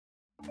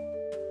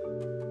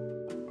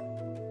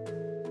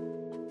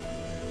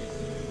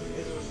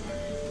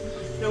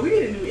No, we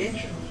need a new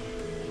intro.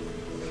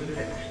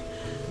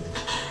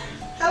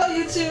 Hello,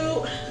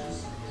 YouTube.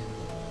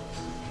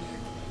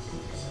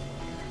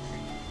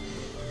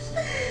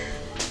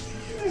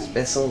 It's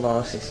been so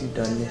long since you've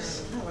done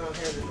this.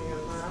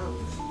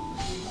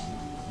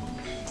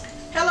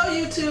 Hello,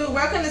 YouTube.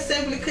 Welcome to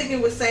Simply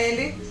Cooking with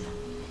Sandy.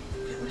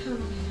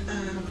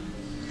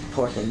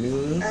 Pork and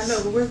beans. I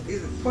know, but what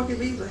is it? Pork and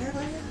beans? What have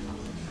I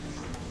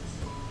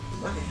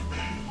got? Okay.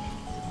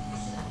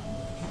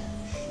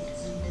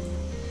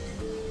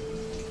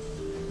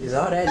 Is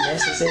all that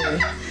necessary?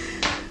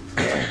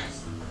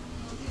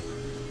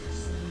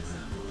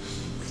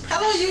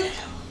 Hello, you.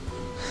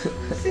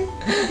 See,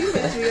 you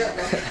messed me up,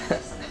 man.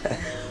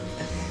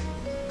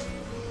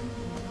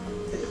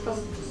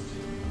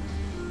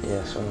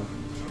 Yeah, so.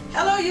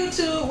 Hello,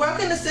 YouTube.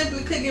 Welcome to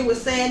Simply Cooking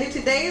with Sandy.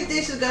 Today's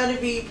dish is going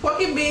to be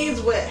pork and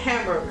beans with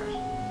hamburger.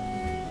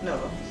 No.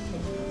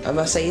 I'm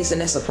about to say, isn't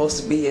that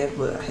supposed to be it?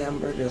 But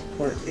hamburger is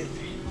pork. It's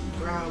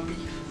ground beef.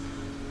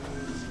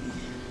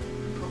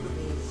 Pork and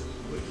beans.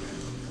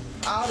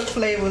 All the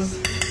flavors.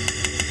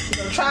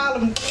 You're gonna try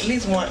them at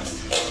least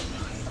once.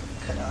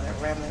 Cut all that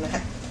rambling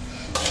out.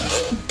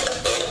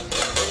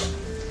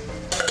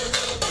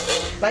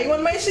 Now you want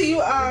to make sure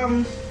you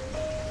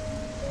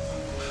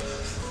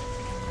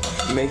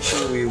Make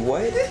sure we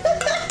what?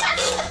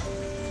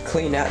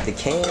 Clean out the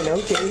can,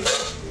 okay.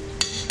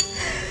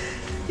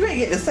 You ain't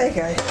get the steak,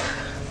 are you?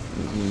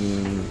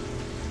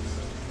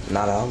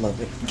 Not all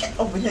of it. Get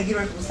over here, get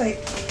ready for the steak.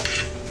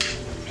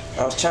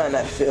 I was trying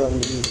not to film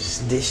these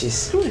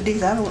dishes. Who the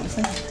dishes? I don't want to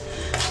say.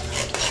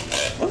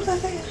 What was I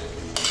saying?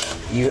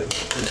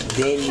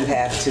 Then you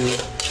have to.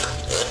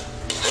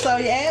 So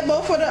you add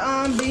both of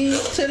the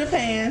beans to the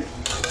pan,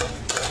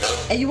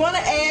 and you want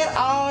to add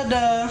all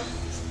the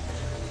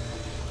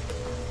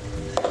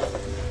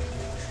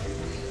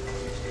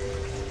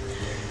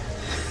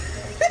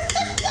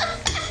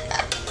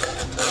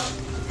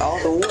All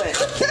the what?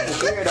 Can't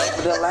hear it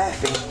over the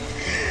laughing.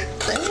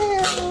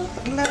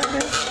 Damn, love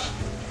it.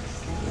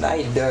 Now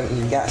you done.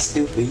 You got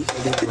stupid. You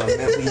didn't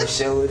remember you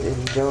showed it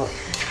and go.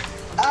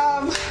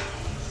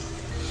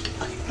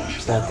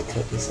 Start the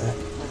cooking side.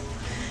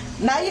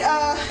 Now you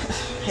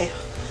hey.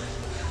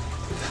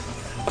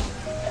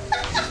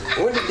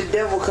 When did the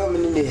devil come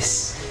into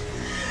this?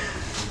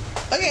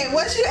 Okay,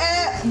 once you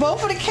add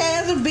both of the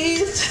cans of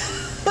beans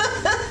to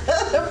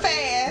the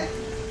pan.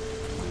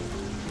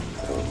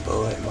 Oh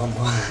boy,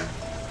 mama.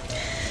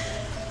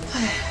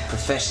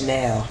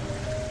 Professional.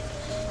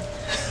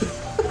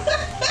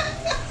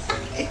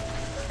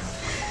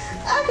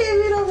 I can't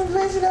be no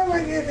professional. Oh my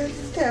goodness,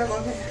 it's terrible.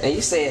 And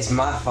you say it's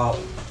my fault.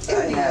 I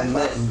didn't have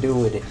nothing to do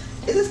with it.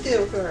 Is it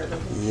still current?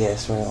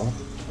 Yes, well.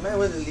 Man,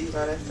 we'll just leave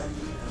all that stuff.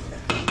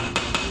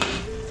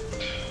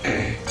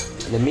 Okay.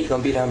 The meat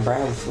gonna be done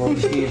brown before we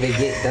even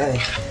get done.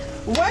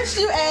 Once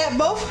you add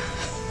both,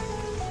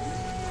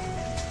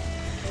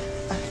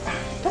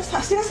 that's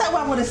not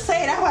what I want to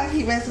say. That's why I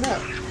keep messing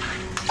up.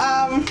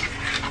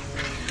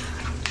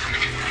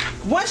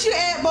 Once you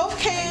add both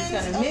cans,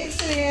 you're gonna mix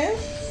it in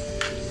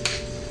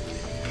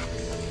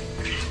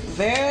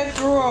very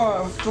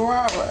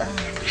thoroughly.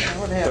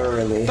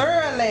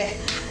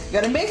 You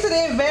gotta mix it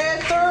in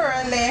very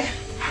thoroughly.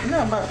 You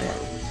know about that.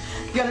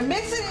 You gotta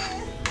mix it in.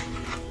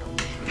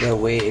 That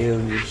way it'll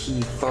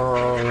be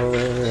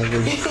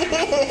thoroughly.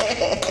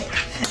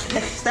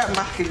 Stop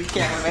mocking me,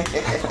 cameraman.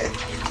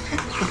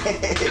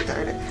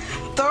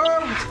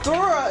 Thoroughly.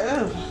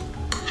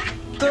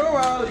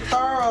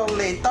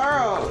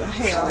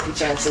 Hell. You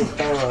trying to say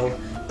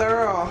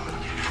Thorough.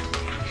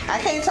 I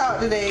can't talk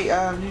today,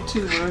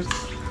 YouTubers.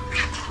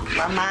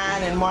 My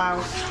mind and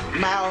mouth.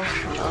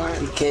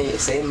 You can't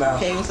say mouth.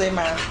 Can't even say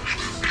mouth.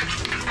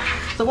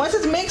 So once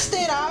it's mixed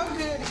in, all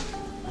good.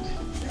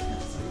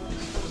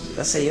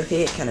 I say your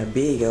head kind of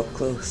big up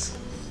close.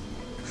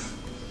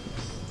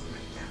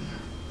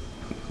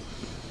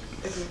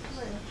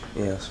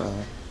 Yeah, so.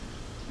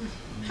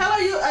 Hello,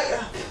 you.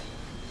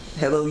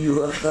 Hello,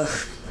 you. Hello.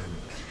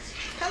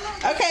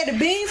 Okay, the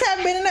beans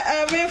have been in the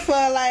oven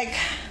for like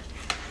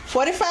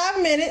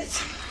 45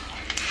 minutes,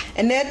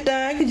 and they're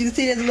done. Cause you can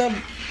see there's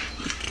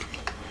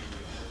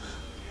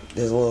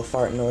a little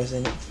fart noise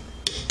in it.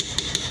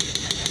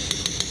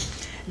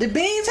 The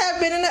beans have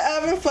been in the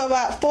oven for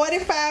about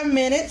 45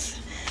 minutes.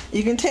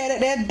 You can tell that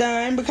they're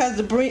done because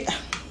the beans.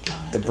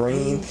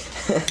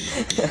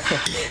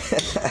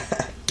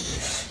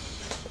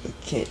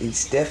 You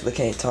definitely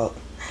can't talk.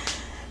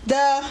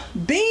 The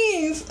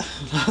beans.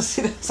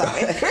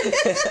 Sorry.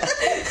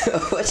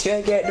 What you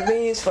ain't got the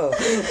beans for?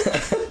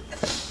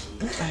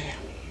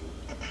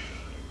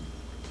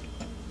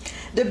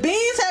 The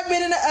beans have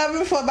been in the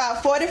oven for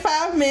about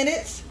 45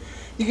 minutes.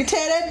 You can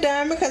tell they're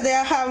done because they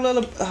have a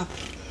little.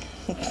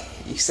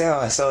 You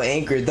sound so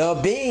angry. The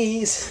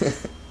beans.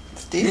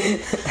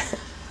 Steve.